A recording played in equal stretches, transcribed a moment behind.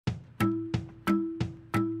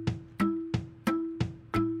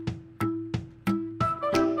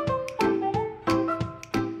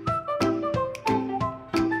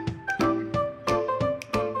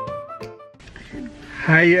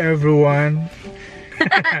Hi everyone.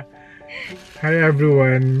 Hi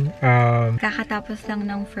everyone. Kakatapos lang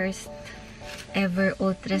ng first ever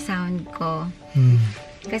ultrasound ko.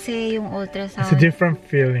 Kasi yung ultrasound, It's a different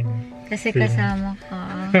feeling. kasi kasama ka.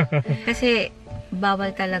 Kasi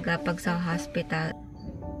bawal talaga pag sa hospital.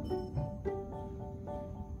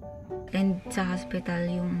 And sa hospital,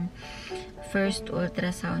 yung first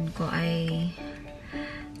ultrasound ko ay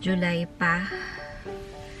July pa.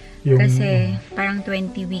 Kasi parang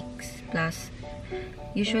 20 weeks plus.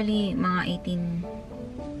 Usually, mga 18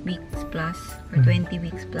 weeks plus or 20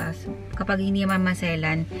 weeks plus. Kapag hindi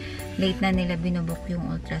mamaselan, late na nila binubok yung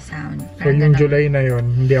ultrasound. So, yung July na yon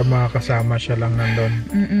hindi ako makakasama, siya lang nandun.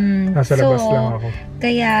 Nasa labas lang ako.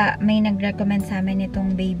 Kaya may nag-recommend sa amin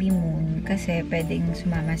itong Baby Moon kasi pwedeng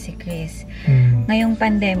sumama si Kris. Ngayong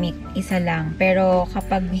pandemic, isa lang. Pero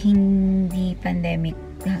kapag hindi pandemic,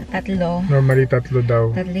 tatlo. Normally, tatlo daw.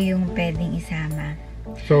 Tatlo yung pwedeng isama.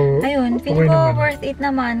 So, ayun, feel okay ko naman. worth it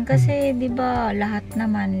naman kasi 'di ba lahat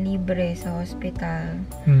naman libre sa hospital.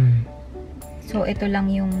 So ito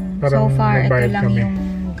lang yung Parang so far ito nagbayad lang kami yung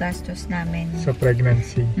gastos namin sa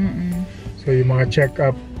pregnancy. So, yung mga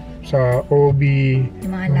check-up sa OB,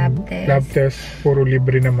 yung mga lab test, puro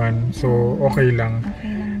libre naman. So, okay lang.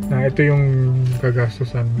 Okay lang. Na ito yung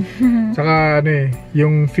gagastusan. Saka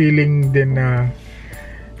yung feeling din na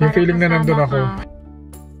yung feeling na nandun ako.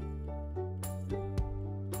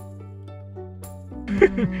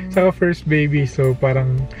 Saka first baby, so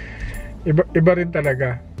parang iba rin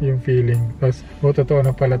talaga yung feeling. Tapos, totoo na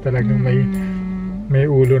pala talagang may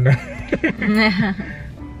ulo na.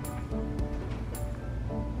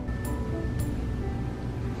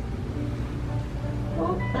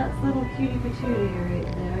 Oh, that's little cutie patootie right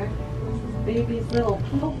there. This is baby's little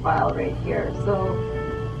profile right here. So,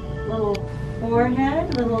 little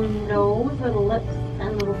forehead, little nose, little lips,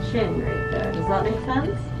 and little chin right there. Does that make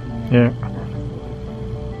sense? Yeah.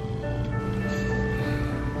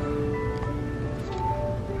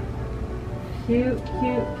 Cute,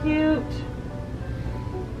 cute, cute.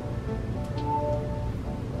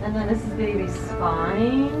 And then this is baby's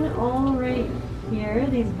spine, all right here,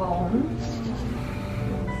 these bones.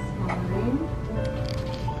 Spine.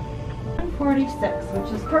 146,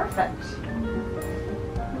 which is perfect.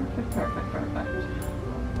 Perfect.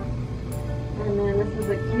 And then this is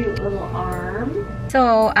a cute little arm.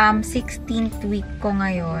 So 16th week ko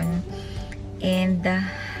ngayon and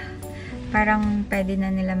parang pwede na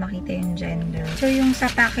nila makita yung gender. So, yung sa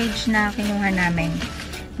package na kinuha namin,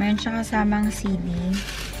 meron siya kasamang CD.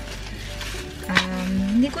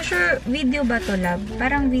 Hindi ko sure, video ba to, love?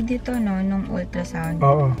 Parang video to, no? Nung ultrasound.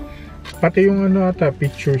 Oo. Pati yung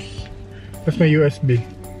pictures. Tapos may USB.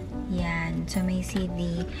 Yan. So, may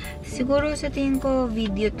CD. Siguro sa tingin ko,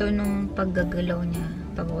 video to nung paggagalaw niya.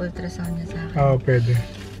 Pag-ultrasound niya sa akin. Oo, pwede.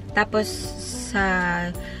 Tapos,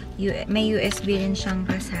 may USB rin siyang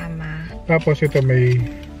kasama. Tapos ito may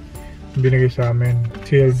binigay sa amin.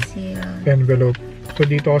 Sealed envelope. So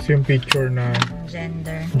dito kasi yung picture na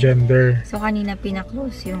gender. So kanina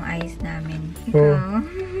pinaklose yung eyes namin. So,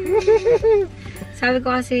 sabi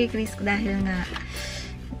ko kasi Chris, dahil nga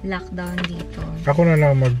lockdown dito. Ako na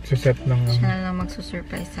lang magsuset ng siya na lang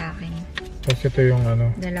magsusurprise sa akin. Tapos ito yung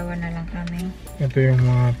dalawa na lang kami. Ito yung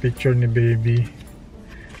mga picture ni baby.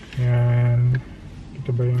 Yan.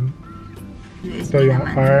 Ito ba yun? USB ito yung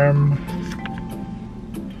naman. Arm.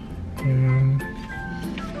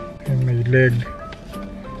 Yan may leg.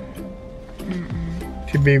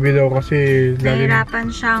 Si baby daw kasi nahirapan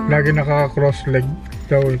siyang lagi nakaka-cross leg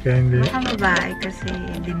daw kaya hindi. Baka babae kasi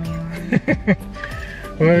demure.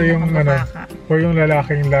 O yung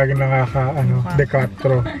lalaking lagi nakaka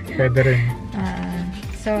decatro. Pwede rin.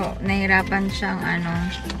 So nahirapan siyang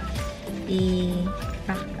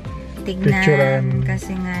tignan picturean.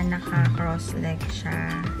 Kasi nga naka-cross leg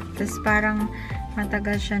siya. Tapos parang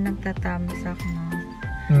matagal siya nagtatamsak, no?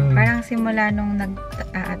 Parang simula nung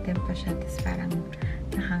nag-a-attempt pa siya, tapos parang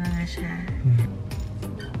nakanganga siya.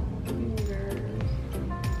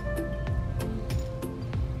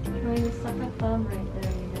 Trying to suck a thumb right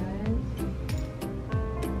there, you guys.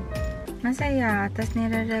 Masaya. Tapos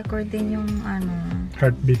nire-record din yung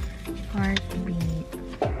Heartbeat.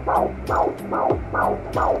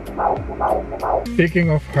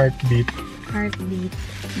 Speaking of heartbeat.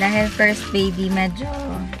 Dahil first baby, medyo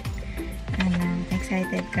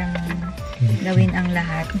excited kami gawin ang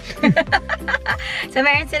lahat. So,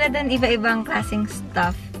 meron sila doon iba-ibang klaseng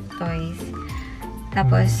stuffed toys.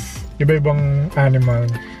 Tapos, iba-ibang animal.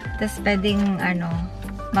 Tapos, pwedeng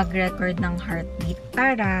mag-record ng heartbeat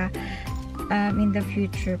para in the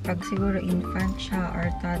future, pag siguro infant siya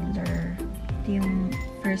or toddler, ito yung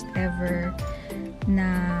first ever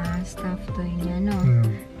na stuffed toy niya, no?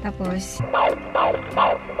 Tapos,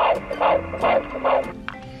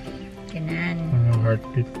 ganan. Yung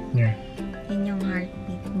heartbeat niya. Yun yung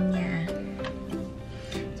heartbeat niya.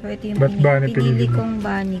 So, ito yung Ba't bunny pinili pinili mo? kong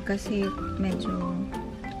bunny kasi medyo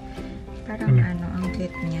parang ang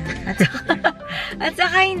cute niya. At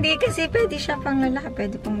saka hindi kasi pwede siya pang lalaki,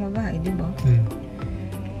 pwede pang babae, di ba?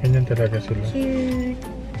 Ganyan talaga sila. Cute.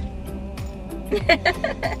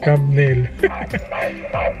 Thumbnail.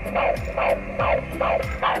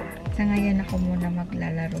 Sa ngayon ako muna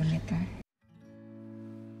maglalaro nito.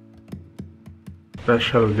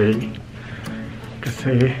 Special day.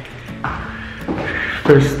 Kasi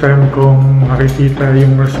first time kong makikita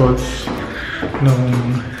yung results ng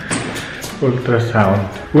ultrasound.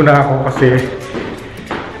 Una ako kasi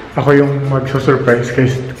ako yung magsusurprise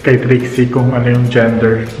kay Trixie kung ano yung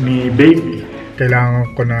gender ni baby.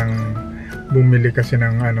 Kailangan ko ng bumili kasi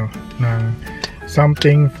ng ng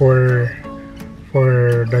something for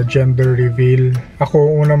the gender reveal.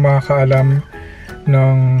 Ako unang makakaalam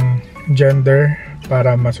ng gender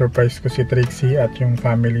para ma-surprise ko si Trixie at yung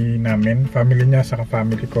family namin. Family niya saka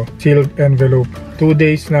family ko. Sealed envelope. 2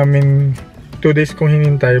 days kong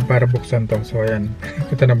hinintay para buksan to. So ayan.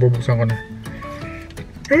 Ito na, bubuksan ko na.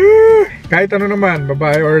 Kahit ano naman,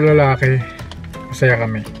 babae or lalaki, masaya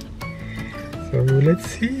kami. So let's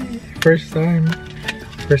see. First time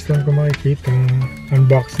ko makikita.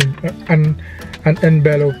 Unboxing.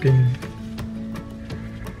 Enveloping.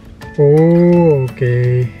 Oh,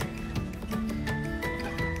 okay.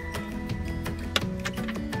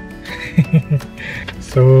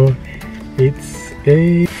 So, it's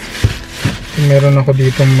a... Meron ako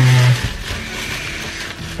dito mga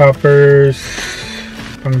poppers,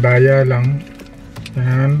 pangdaya lang.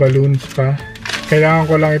 Yan, balloons pa. Kailangan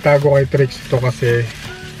ko lang itago kay Trix ito kasi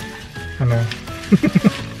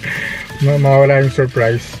mawala yung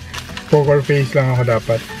surprise. Poker face lang ako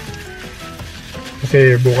dapat.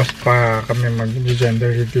 Kasi bukas pa kami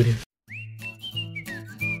mag-gender reveal.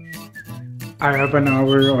 I have an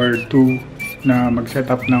hour or 2 na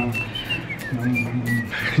mag-set up ng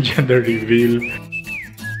gender reveal.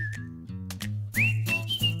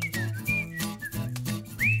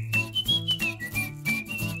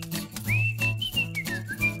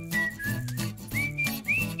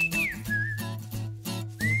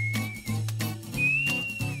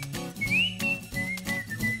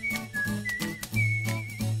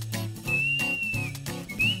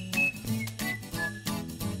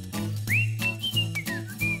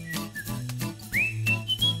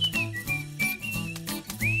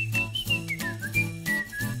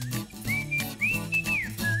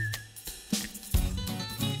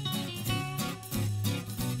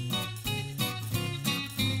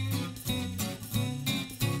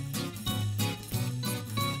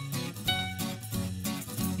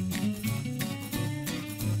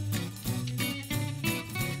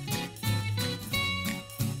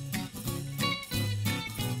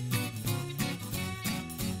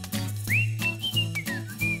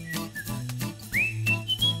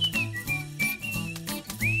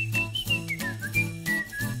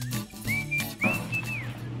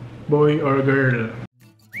 Boy or girl?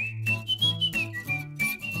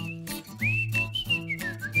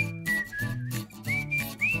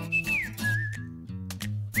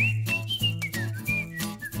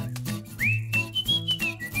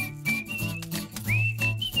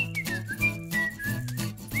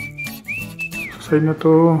 Sa inyo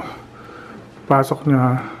to, pasok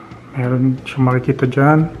niya, meron siyang makikita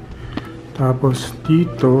dyan. Tapos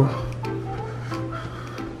dito,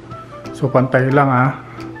 so pantay lang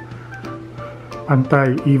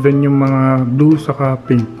pantay, even yung mga blue saka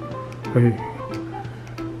pink. Okay.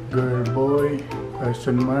 Girl, boy,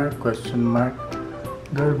 question mark,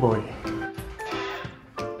 girl, boy.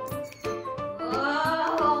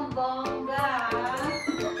 Wow, bongga!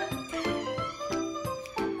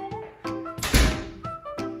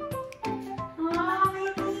 Oh,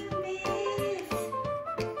 may babies!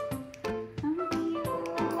 Ang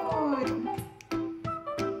cute!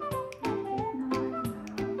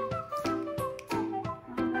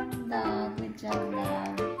 Good job,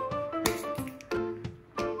 love.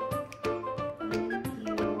 Thank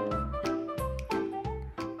you.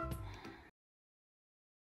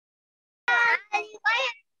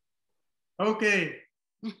 Okay.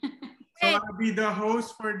 So I'll be the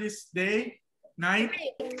host for this day, night.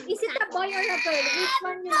 Is it a boy or a girl? Which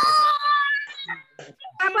one you like?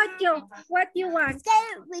 How about you? What you want?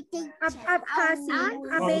 A cousin,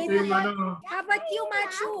 a baby. How about you,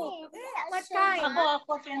 Machu? What kind?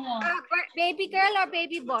 Baby girl or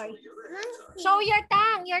baby boy? Show your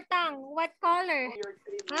tongue, your tongue. What color?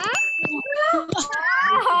 Huh?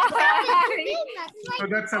 So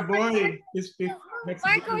that's a boy.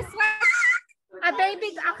 Marcus, what? A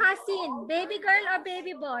cousin. Baby girl or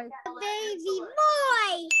baby boy? Baby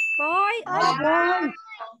boy. Boy? Oh, boy.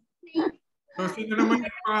 So sino naman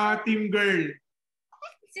yung team girl?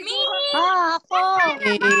 Ako.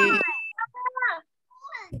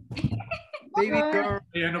 Baby girl.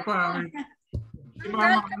 Ay, ano pa? Si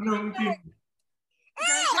mama, anong team?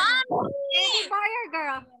 Baby boy or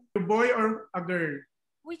girl? A boy or a girl?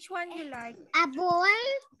 Which one you like? A boy.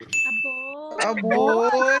 A boy. A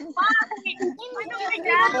boy.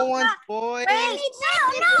 I want boy. Wait,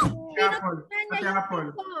 no. Apple. Ate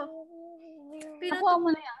Apple. Pinuto mo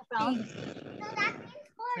na yung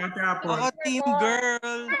Ate Apple. Ako team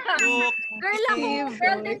girl. Look. Girl lang.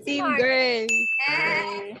 Girl din Team smart. girl.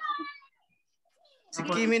 Si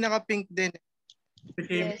Kimi naka-pink din. Si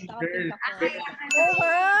Kim, girl. Oh,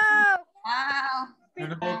 wow.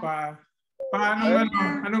 Ano pa?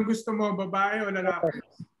 Anong gusto mo? Babae o lalaki?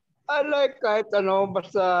 I like kahit ano,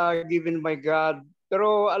 basta given by God.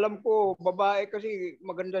 Pero alam ko, babae kasi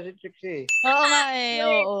maganda si Trix eh. Oo nga eh,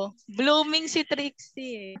 oo. Blooming si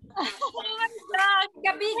Trixie eh.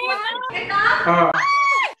 The big one.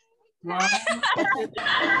 One.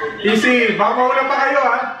 Easy. Baka mauna pa kayo,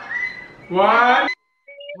 ha? One.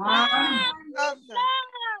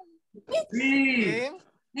 Three.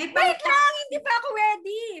 Wait lang, hindi pa ako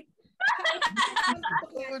ready.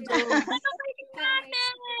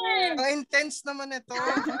 Ang intense naman ito.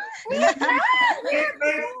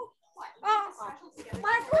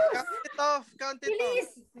 Marcus, Count it off. Count it off.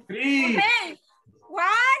 please. Three. Okay.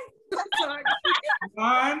 One.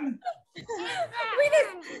 One. Wait,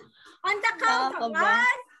 on the count.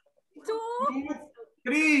 One, two.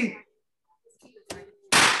 Three.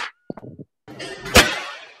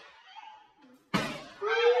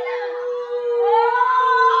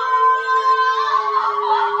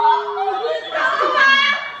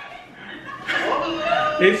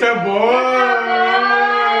 It's a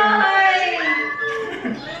boy!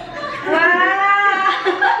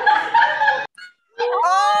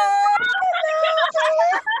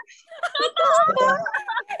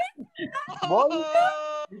 Boy!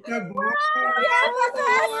 It's a boy!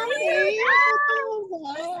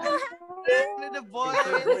 The boy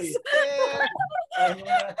is there.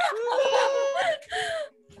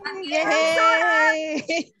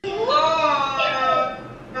 Yay! Wow!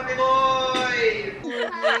 Happy boy!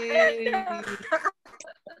 Yay!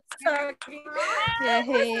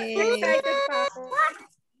 Excited pa ako.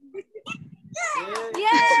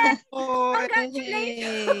 Yeah! Boy!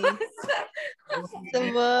 The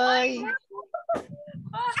boy!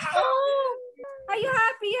 Are you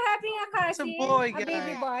happy? You having a cousin? It's a boy, A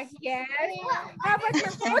baby guys. boy? Yes. Dapat na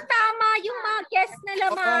po. Tama yung mga guests nila,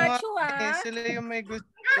 Macho, Sila yung may gusto.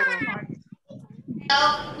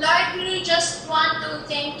 Lord, we just want to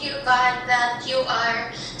thank you, God, that you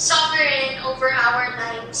are sovereign over our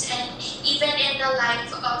lives and even in the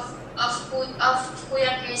life of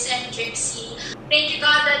Kuya Kris and Trixie. Thank you,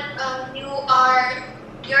 God, that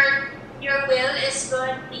your will is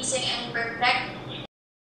good, pleasing, and perfect.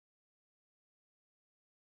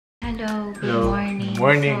 Hello, good Hello. morning.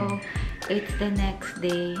 Morning. So, it's the next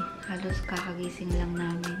day. Halos kakagising lang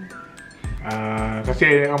namin.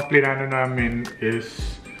 Kasi ang plinano namin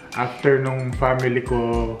is after nung family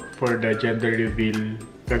ko for the gender reveal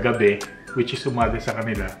kagabi, which is umaga sa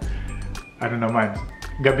kanila,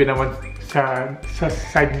 gabi naman sa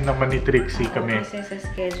side naman ni Trixie kami. Kasi sa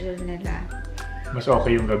schedule nila. Mas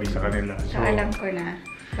okay yung gabi sa kanila. So alam ko na.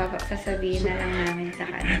 Sasabihin na lang namin sa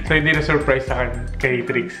kanila. So hindi na surprise sa kay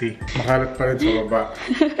Trixie. Makalat pa rin sa baba.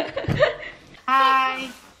 Hi!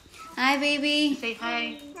 Hi, baby! Say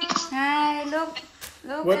hi! Hi, look!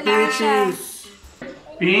 Look, What do you Elisha. choose?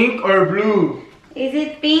 Pink or blue? Is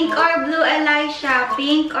it pink or blue, Elisha?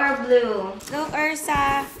 Pink or blue? Look,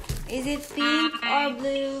 Ursa. Is it pink or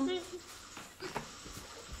blue?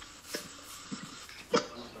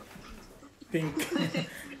 Pink.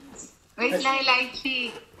 Wait lang,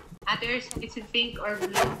 Lychee. Others, is it pink or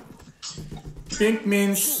blue? Pink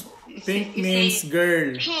means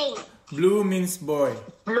girl. Pink. Blue means boy.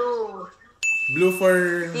 Blue. Blue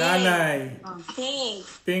for nanay. Pink.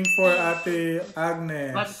 Pink for Ate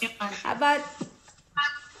Agnes. How about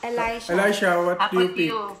Elisha? Elisha, what do you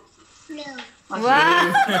pick? Blue. Wow!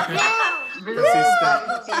 Consistent.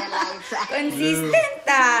 Consistent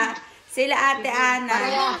ah! Sila Ate Ana.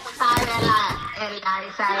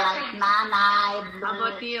 Eliza like nanay. How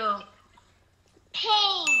about you?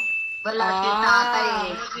 Pink. Wala si tatay.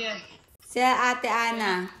 Si Ate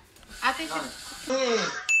Ana. Ate,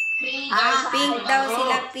 Pink daw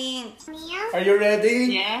sila, pink. Are you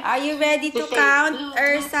ready? yeah. Are you ready to count,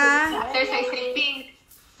 Ursa? There's I say pink.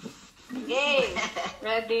 Okay.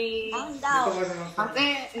 Ready. Count down.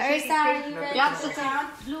 Ate, Ursa, are you ready you have to to count?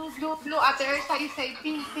 blue, blue, blue. Ate Ursa, you say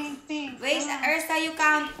pink, pink, pink. Wait, Ursa, you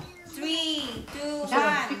count. 3, 2, 1.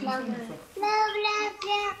 Speak louder. Blah, blah,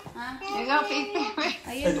 blah. You go, pink, pink.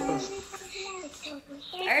 Ayun mo.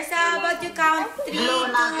 Ursa, how about you count? 3, 2,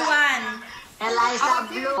 1. Eliza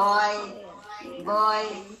blue. Boy. Boy.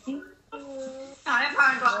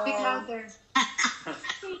 Speak louder.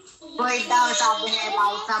 Boy daw, sabi ni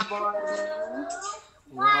Eliza, boy.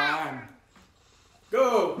 1.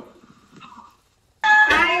 Go!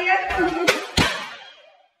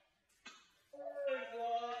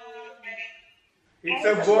 It's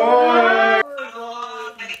a boy!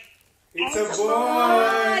 It's a boy!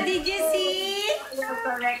 Oh, did you see?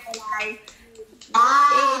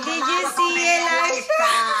 Did you see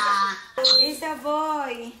Eliza? It's a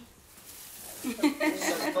boy.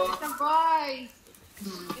 It's a boy.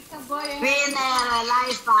 It's a boy. Winner,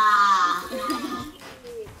 Eliza.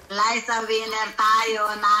 Eliza, winner tayo,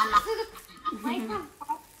 nana.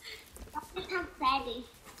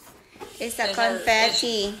 It's a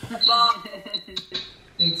confetti.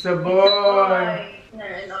 It's a boy!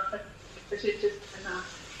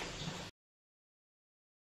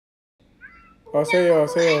 Oh, sa'yo,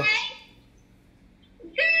 sa'yo.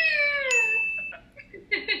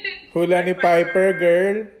 Hula ni Piper,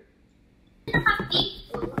 girl.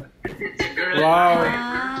 Wow.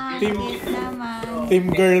 Team, Cute naman. team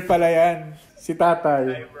girl pala yan. Si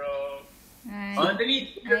tatay. Ay, Oh,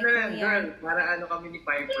 delete. Ay, kuya. Girl, para ano kami ni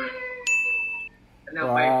Piper. Ano,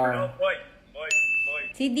 Wow. Piper? Oh, boy.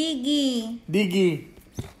 Si Diggy. Diggy.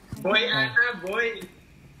 Boy, Ana, boy.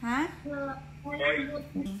 Ha? Boy.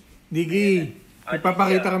 Diggy.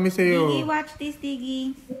 Ipapakita kami sa'yo. Diggy, watch this,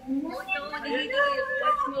 Diggy.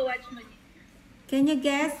 Can you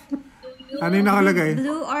guess? Ano yung nakalagay?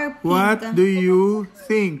 Blue or pink? What do you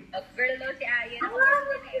think?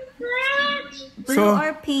 Blue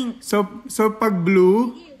or pink? So pag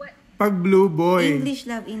blue, boy. English,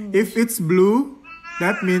 love, English. If it's blue,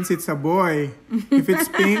 that means it's a boy. If it's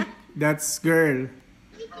pink, that's girl.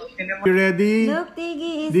 You ready? Look,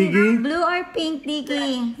 Diggy. Is Diggy? it blue or pink,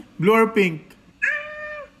 Diggy? Blue or pink?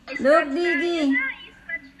 Look, Diggy.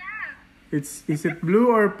 Is it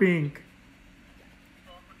blue or pink?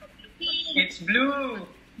 It's blue.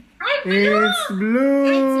 It's blue.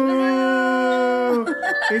 It's blue.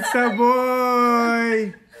 It's a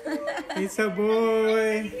boy. It's a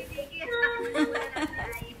boy.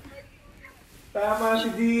 Tama si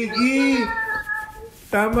Diggy.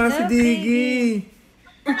 Tama si Diggy.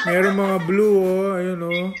 Meron mga blue, oh. Ayun,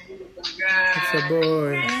 oh. It's a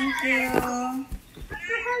boy. Thank you.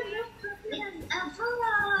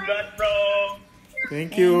 Not wrong.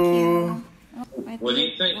 Thank you. What do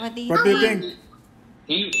you think? What do you What do you think?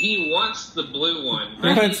 think? He wants the blue one. He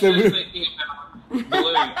wants the He's blue. just thinking about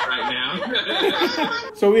blue right now.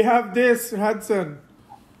 So we have this, Hudson.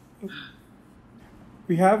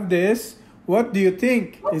 We have this. What do you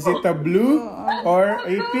think? Is it a blue or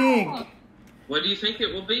a pink? What do you think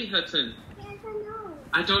it will be, Hudson?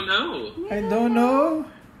 I don't know. I don't know.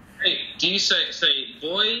 Hey, do you say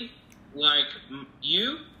boy like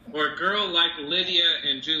you or girl like Lydia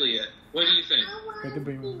and Julia? What do you think? Pwede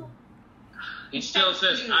ba yung... He still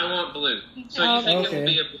says I want blue. So you think it will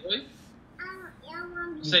be a boy?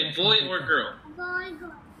 Say boy or girl.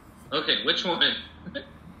 Okay, which one?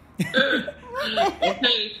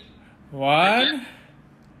 Okay. 1,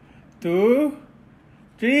 2,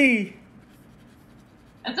 3.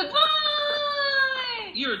 It's a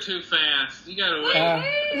boy! You're too fast. You gotta wait. Ah.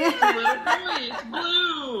 It's a little boy. It's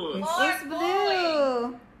blue. It's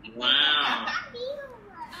blue. Wow.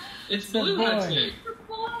 It's It's a blue, boy. Hudson.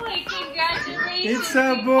 Boy, congratulations! It's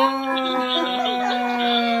a boy.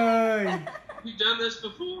 You've done this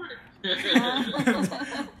before.